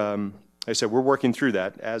like I said, we're working through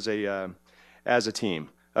that as a team.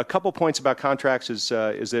 A couple points about contracts is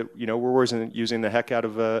that we're using the heck out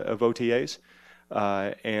of OTAs,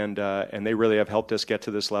 and they really have helped us get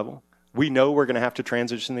to this level. We know we're going to have to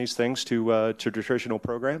transition these things to traditional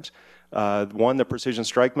programs. The Precision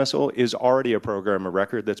Strike Missile is already a program of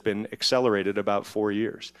record that's been accelerated about 4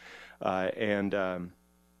 years, and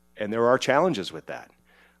there are challenges with that.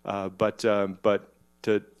 But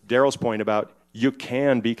to Darryl's point about you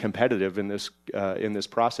can be competitive in this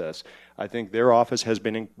process, I think their office has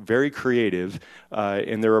been very creative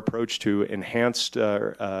in their approach to enhanced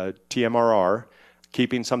TMRR.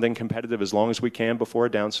 Keeping something competitive as long as we can before a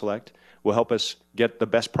down select will help us get the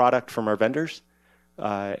best product from our vendors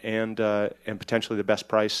and potentially the best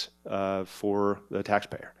price for the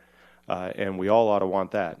taxpayer. And we all ought to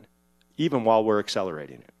want that, even while we're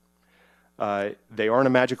accelerating it. They aren't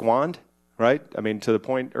a magic wand, right? I mean, to the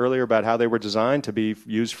point earlier about how they were designed to be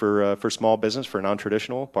used for small business, for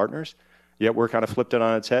non-traditional partners, yet we're kind of flipped it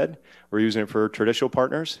on its head. We're using it for traditional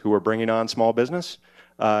partners who are bringing on small business,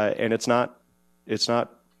 and it's not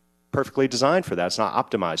perfectly designed for that. It's not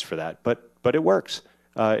optimized for that, but it works,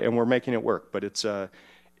 and we're making it work. But it's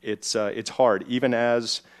hard, even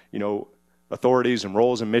as authorities and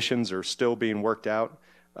roles and missions are still being worked out.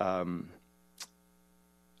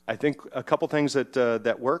 I think a couple things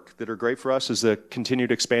that work that are great for us is the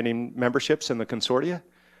continued expanding memberships in the consortia,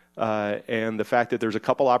 and the fact that there's a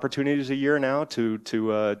couple opportunities a year now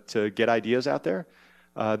to get ideas out there.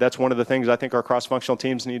 That's one of the things I think our cross-functional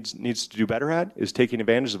teams needs to do better at, is taking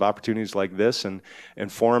advantage of opportunities like this and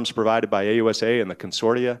forums provided by AUSA and the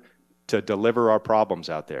consortia to deliver our problems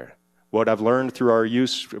out there. What I've learned through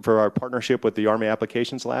our partnership with the Army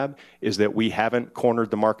Applications Lab is that we haven't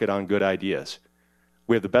cornered the market on good ideas.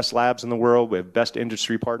 We have the best labs in the world, we have best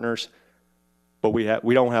industry partners, but we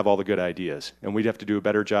don't have all the good ideas, and we'd have to do a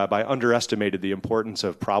better job. I underestimated the importance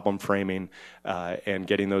of problem framing and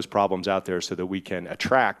getting those problems out there so that we can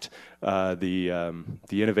attract the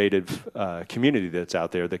innovative community that's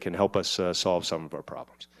out there that can help us solve some of our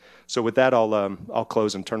problems. So with that, I'll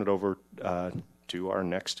close and turn it over to our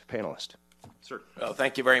next panelist. Sir. Well,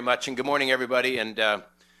 thank you very much, and good morning, everybody. And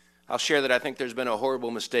I'll share that I think there's been a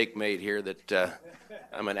horrible mistake made here, that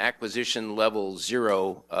I'm an acquisition level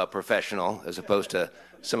 0 professional as opposed to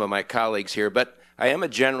some of my colleagues here. But I am a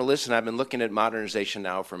generalist, and I've been looking at modernization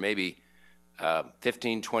now for maybe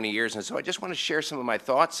 15, 20 years. And so I just want to share some of my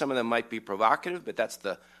thoughts. Some of them might be provocative, but that's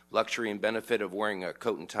the luxury and benefit of wearing a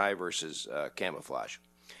coat and tie versus camouflage.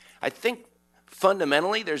 I think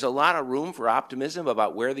fundamentally there's a lot of room for optimism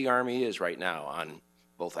about where the Army is right now on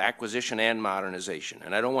both acquisition and modernization.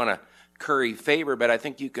 And I don't want to curry favor, but I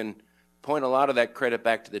think you can point a lot of that credit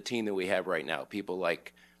back to the team that we have right now. People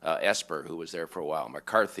like Spoehr, who was there for a while,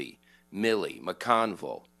 McCarthy, Milley,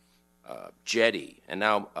 McConville, Jetty, and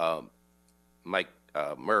now Mike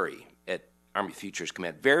Murray at Army Futures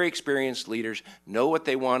Command. Very experienced leaders, know what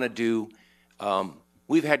they want to do.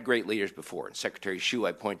 We've had great leaders before. And Secretary Hsu,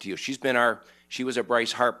 I point to you. She was a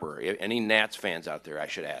Bryce Harper. Any Nats fans out there, I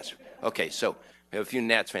should ask? Okay, so we have a few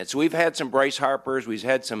Nats fans. So we've had some Bryce Harpers, we've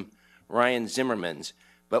had some Ryan Zimmermans,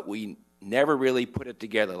 but we never really put it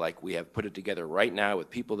together like we have put it together right now with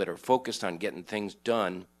people that are focused on getting things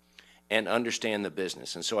done and understand the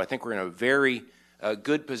business. And so I think we're in a very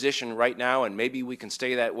good position right now, and maybe we can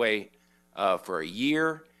stay that way for a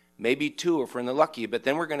year, maybe 2 if we're in the lucky, but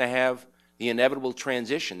then we're going to have the inevitable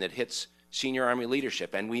transition that hits senior Army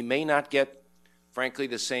leadership, and we may not get, frankly,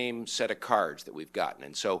 the same set of cards that we've gotten.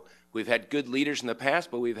 And so we've had good leaders in the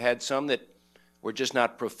past, but we've had some that were just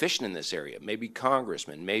not proficient in this area, maybe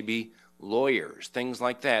congressmen, maybe lawyers, things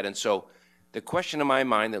like that. And so the question in my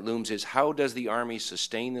mind that looms is, how does the Army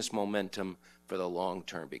sustain this momentum for the long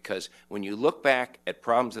term? Because when you look back at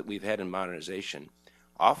problems that we've had in modernization,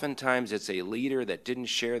 oftentimes it's a leader that didn't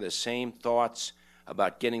share the same thoughts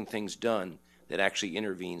about getting things done that actually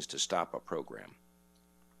intervenes to stop a program.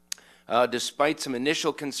 Despite some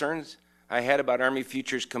initial concerns I had about Army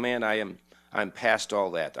Futures Command, I am I'm past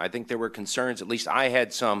all that. I think there were concerns, at least I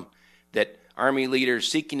had some, that Army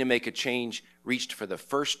leaders seeking to make a change reached for the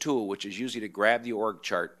first tool, which is usually to grab the org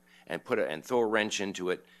chart and throw a wrench into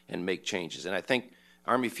it and make changes. And I think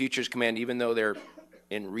Army Futures Command, even though they're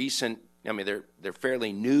they're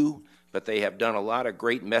fairly new, but they have done a lot of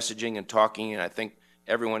great messaging and talking, and I think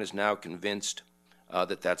everyone is now convinced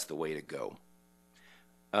that that's the way to go.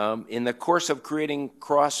 In the course of creating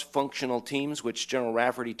cross-functional teams, which General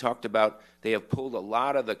Rafferty talked about, they have pulled a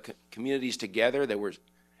lot of the communities together that were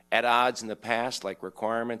at odds in the past, like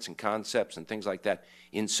requirements and concepts and things like that.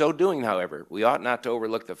 In so doing, however, we ought not to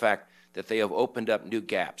overlook the fact that they have opened up new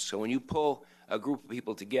gaps. So when you pull a group of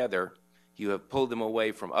people together, you have pulled them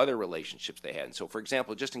away from other relationships they had. And so, for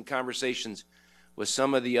example, just in conversations with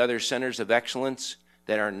some of the other centers of excellence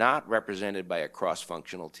that are not represented by a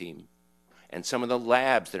cross-functional team, and some of the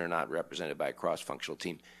labs that are not represented by a cross-functional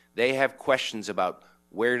team, they have questions about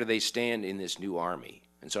where do they stand in this new Army.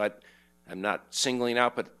 And so I'm not singling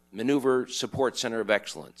out, but Maneuver Support Center of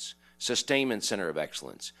Excellence, Sustainment Center of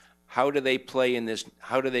Excellence, how do they play in this,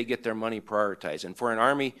 how do they get their money prioritized? And for an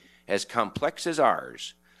Army as complex as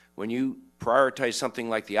ours, when you prioritize something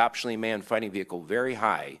like the optionally manned fighting vehicle very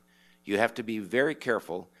high, you have to be very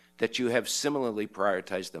careful that you have similarly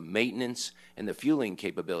prioritized the maintenance and the fueling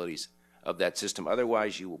capabilities of that system.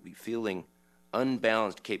 Otherwise, you will be feeling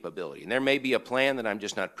unbalanced capability. And there may be a plan that I'm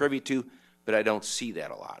just not privy to, but I don't see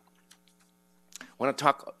that a lot. I want to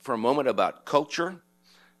talk for a moment about culture.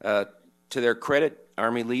 To their credit,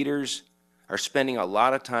 Army leaders are spending a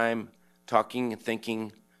lot of time talking and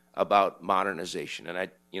thinking about modernization. And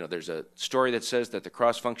there's a story that says that the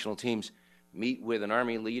cross-functional teams meet with an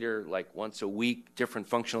Army leader like once a week, different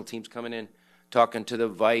functional teams coming in, talking to the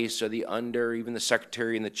vice or the under, even the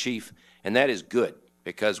secretary and the chief. And that is good,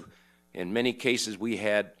 because in many cases we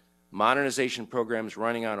had modernization programs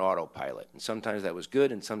running on autopilot. And sometimes that was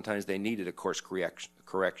good, and sometimes they needed a course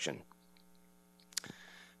correction.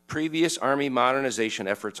 Previous Army modernization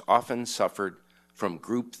efforts often suffered from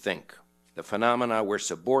groupthink, the phenomena where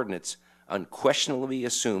subordinates unquestionably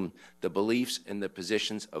assumed the beliefs and the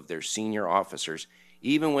positions of their senior officers,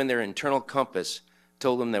 even when their internal compass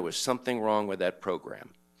told them there was something wrong with that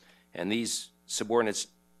program. And these subordinates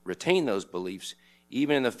retained those beliefs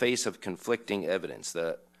even in the face of conflicting evidence.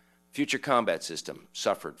 The Future Combat System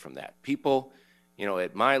suffered from that. People,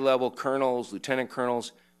 at my level, colonels, lieutenant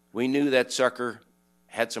colonels, we knew that sucker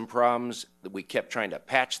had some problems, that we kept trying to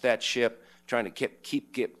patch that ship, trying to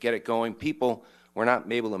get it going. People were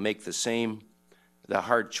not able to make the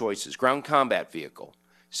hard choices. Ground combat vehicle.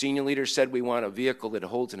 Senior leaders said we want a vehicle that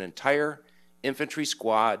holds an entire infantry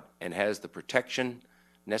squad and has the protection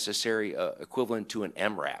necessary equivalent to an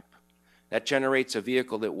MRAP. That generates a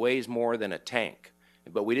vehicle that weighs more than a tank.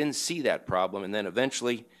 But we didn't see that problem, and then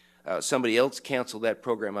eventually somebody else canceled that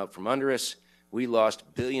program out from under us. We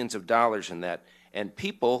lost billions of dollars in that, and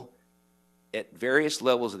people at various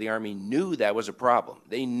levels of the Army knew that was a problem.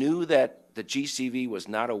 They knew that the GCV was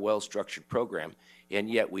not a well-structured program, and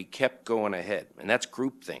yet we kept going ahead, and that's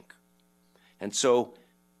groupthink. And so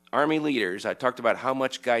Army leaders, I talked about how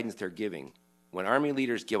much guidance they're giving. When Army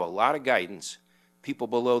leaders give a lot of guidance, people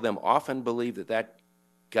below them often believe that that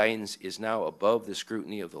guidance is now above the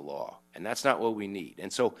scrutiny of the law, and that's not what we need.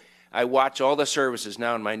 And so I watch all the services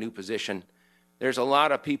now in my new position. There's a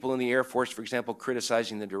lot of people in the Air Force, for example,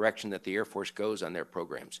 criticizing the direction that the Air Force goes on their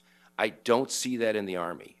programs. I don't see that in the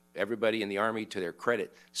Army. Everybody in the Army, to their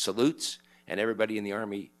credit, salutes, and everybody in the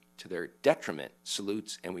Army, to their detriment,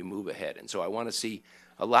 salutes, and we move ahead. And so I want to see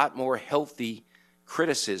a lot more healthy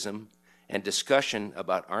criticism and discussion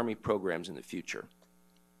about Army programs in the future.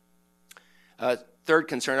 Third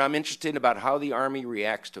concern, I'm interested about how the Army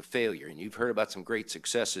reacts to failure, and you've heard about some great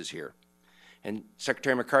successes here. And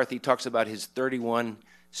Secretary McCarthy talks about his 31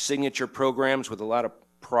 signature programs with a lot of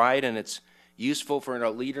pride, and it's useful for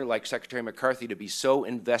a leader like Secretary McCarthy to be so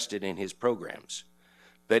invested in his programs.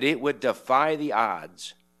 But it would defy the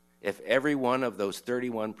odds if every one of those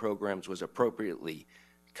 31 programs was appropriately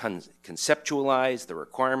conceptualized, the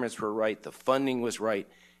requirements were right, the funding was right,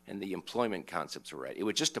 and the employment concepts were right. It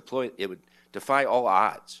would just defy all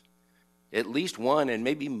odds. At least one and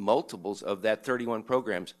maybe multiples of that 31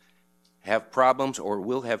 programs have problems or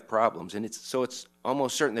will have problems, and it's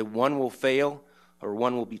almost certain that one will fail or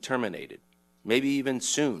one will be terminated, maybe even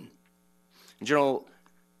soon. And General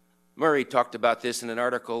Murray talked about this in an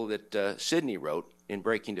article that Sidney wrote in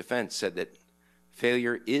Breaking Defense, said that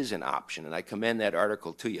failure is an option, and I commend that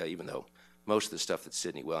article to you, even though most of the stuff that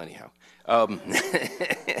Sidney, well, anyhow.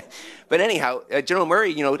 But anyhow, General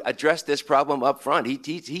Murray, addressed this problem up front.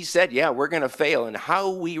 He said, yeah, we're going to fail, and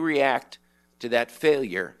how we react to that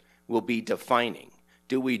failure will be defining.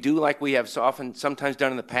 Do we do like we have sometimes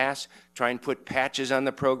done in the past, try and put patches on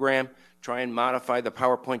the program, try and modify the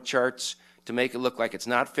PowerPoint charts to make it look like it's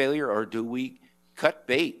not failure, or do we cut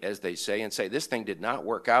bait, as they say, and say this thing did not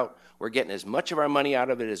work out, we're getting as much of our money out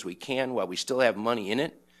of it as we can while we still have money in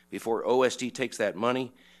it before OSD takes that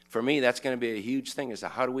money? For me, that's going to be a huge thing, is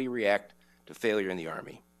how do we react to failure in the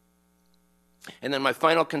Army? And then my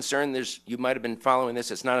final concern, you might have been following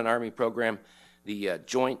this, it's not an Army program, the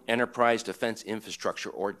Joint Enterprise Defense Infrastructure,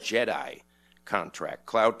 or JEDI contract,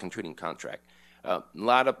 cloud computing contract. A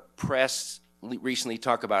lot of press recently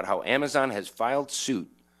talk about how Amazon has filed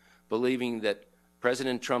suit believing that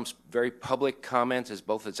President Trump's very public comments,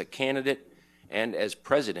 both as a candidate and as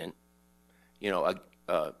president,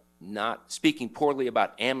 not speaking poorly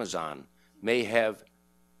about Amazon, may have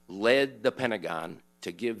led the Pentagon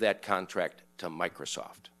to give that contract to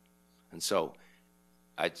Microsoft. And so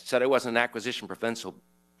I said I wasn't an acquisition professional,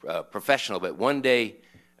 but one day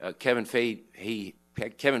Kevin Fahey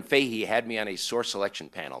had me on a source selection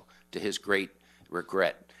panel, to his great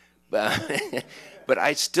regret. But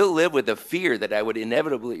I still live with the fear that I would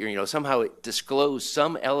inevitably, somehow disclose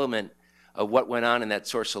some element of what went on in that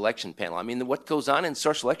source selection panel. I mean, what goes on in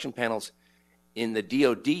source selection panels in the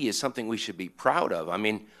DOD is something we should be proud of. I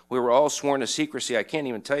mean, we were all sworn to secrecy. I can't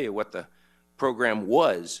even tell you what the program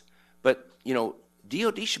was, but,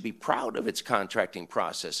 DOD should be proud of its contracting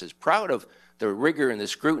processes, proud of the rigor and the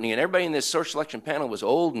scrutiny. And everybody in this source selection panel was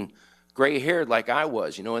old and gray-haired like I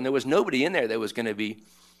was, and there was nobody in there that was going to be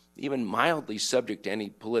even mildly subject to any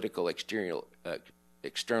political external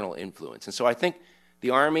influence. And so I think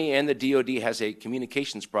the Army and the DOD has a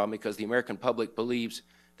communications problem, because the American public believes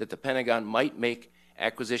that the Pentagon might make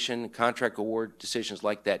acquisition, contract award decisions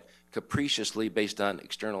like that capriciously based on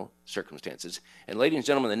external circumstances. And ladies and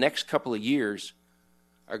gentlemen, the next couple of years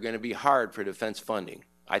are going to be hard for defense funding,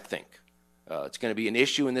 I think. It's going to be an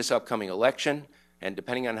issue in this upcoming election, and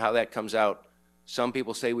depending on how that comes out, some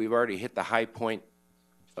people say we've already hit the high point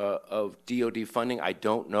of DOD funding. I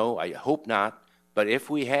don't know. I hope not. But if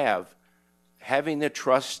we have, having the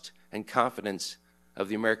trust and confidence of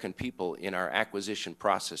the American people in our acquisition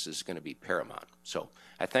process is going to be paramount. So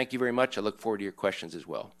I thank you very much. I look forward to your questions as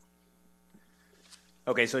well.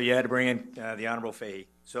 Okay, so you had to bring in the Honorable Fahey.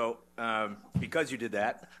 So because you did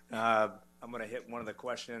that, I'm going to hit one of the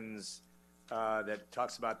questions that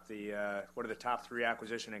talks about what are the top 3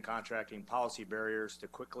 acquisition and contracting policy barriers to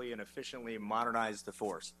quickly and efficiently modernize the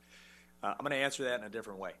force. I'm going to answer that in a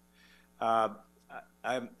different way. I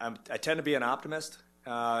tend to be an optimist,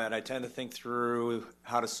 and I tend to think through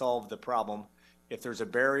how to solve the problem. If there's a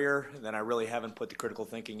barrier, then I really haven't put the critical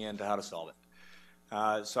thinking into how to solve it.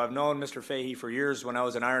 So I've known Mr. Fahey for years. When I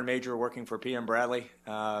was an Iron Major working for PM Bradley,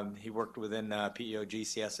 he worked within PEO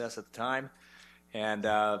GCSS at the time, and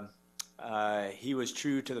he was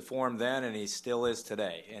true to the form then, and he still is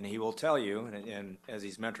today. And he will tell you, and as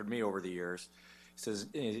he's mentored me over the years,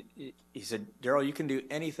 he said, Darryl, you can do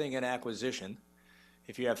anything in acquisition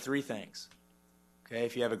if you have 3 things. Okay,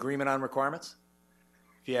 if you have agreement on requirements,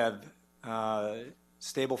 if you have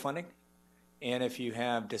stable funding, and if you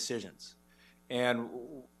have decisions. And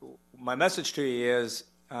my message to you is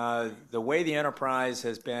the way the enterprise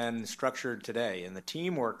has been structured today, and the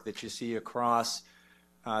teamwork that you see across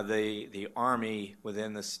the Army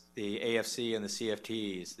within the AFC and the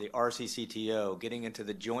CFTs, the RCCTO, getting into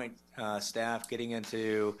the joint staff, getting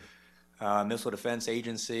into Missile Defense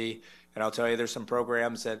Agency. And I'll tell you, there's some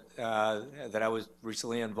programs that I was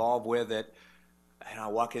recently involved with that, I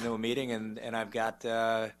walk into a meeting and I've got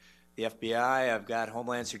the FBI, I've got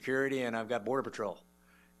Homeland Security, and I've got Border Patrol.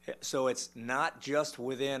 So it's not just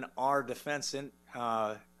within our defense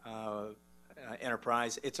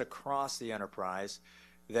enterprise, it's across the enterprise,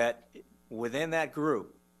 that within that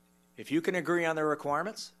group, if you can agree on the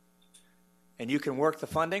requirements and you can work the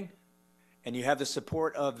funding and you have the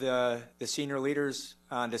support of the senior leaders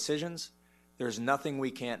on decisions, there's nothing we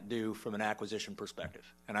can't do from an acquisition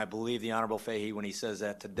perspective. And I believe the Honorable Fahey when he says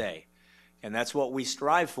that today. And that's what we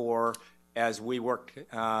strive for as we work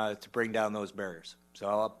to bring down those barriers. So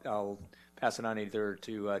I'll pass it on either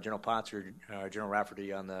to General Potts or General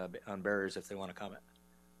Rafferty on barriers if they want to comment.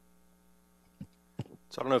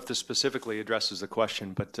 So I don't know if this specifically addresses the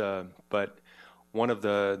question, but one of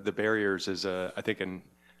the barriers is I think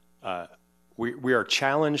we are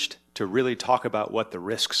challenged to really talk about what the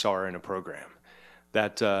risks are in a program.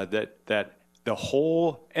 That the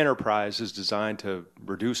whole enterprise is designed to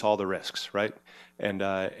reduce all the risks, right? And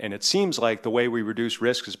it seems like the way we reduce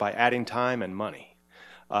risks is by adding time and money,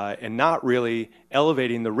 and not really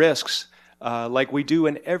elevating the risks like we do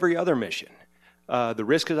in every other mission. the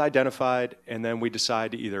risk is identified, and then we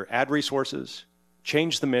decide to either add resources,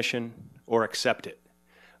 change the mission, or accept it.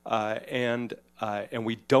 And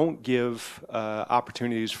we don't give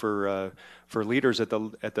opportunities for leaders at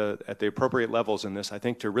the appropriate levels in this, I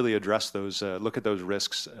think, to really address those, look at those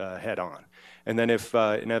risks head on. And then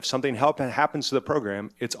if something happens to the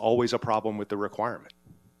program, it's always a problem with the requirement,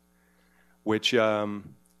 which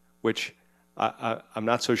I'm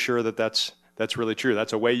not so sure that that's really true.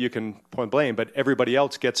 That's a way you can point blame, but everybody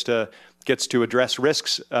else gets to address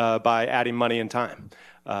risks by adding money and time.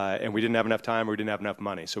 And we didn't have enough time, or we didn't have enough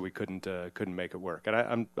money, so we couldn't make it work.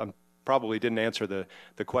 And I'm probably didn't answer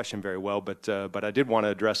the question very well, but I did want to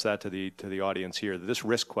address that to the audience here. That this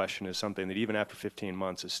risk question is something that even after 15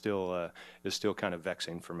 months is still kind of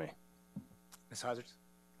vexing for me. Ms. Hodges?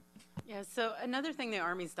 Yeah, so another thing the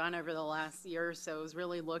Army's done over the last year or so is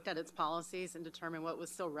really looked at its policies and determined what was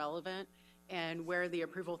still relevant and where the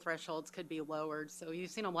approval thresholds could be lowered. So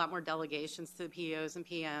you've seen a lot more delegations to the PEOs and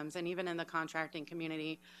PMs, and even in the contracting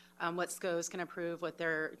community, what SCOs can approve, what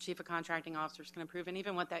their chief of contracting officers can approve, and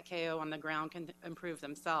even what that KO on the ground can improve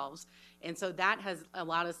themselves. And so that has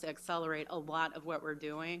allowed us to accelerate a lot of what we're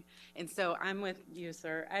doing. And so I'm with you,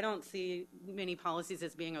 sir. I don't see many policies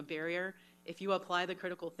as being a barrier. If you apply the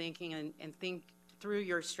critical thinking and think through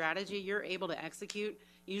your strategy, you're able to execute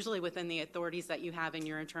usually within the authorities that you have in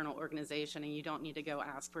your internal organization, and you don't need to go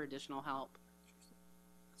ask for additional help.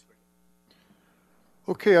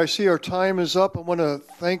 Okay, I see our time is up. I want to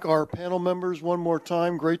thank our panel members one more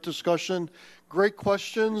time. Great discussion, great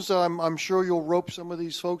questions. I'm sure you'll rope some of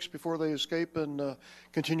these folks before they escape and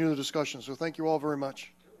continue the discussion. So thank you all very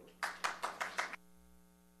much.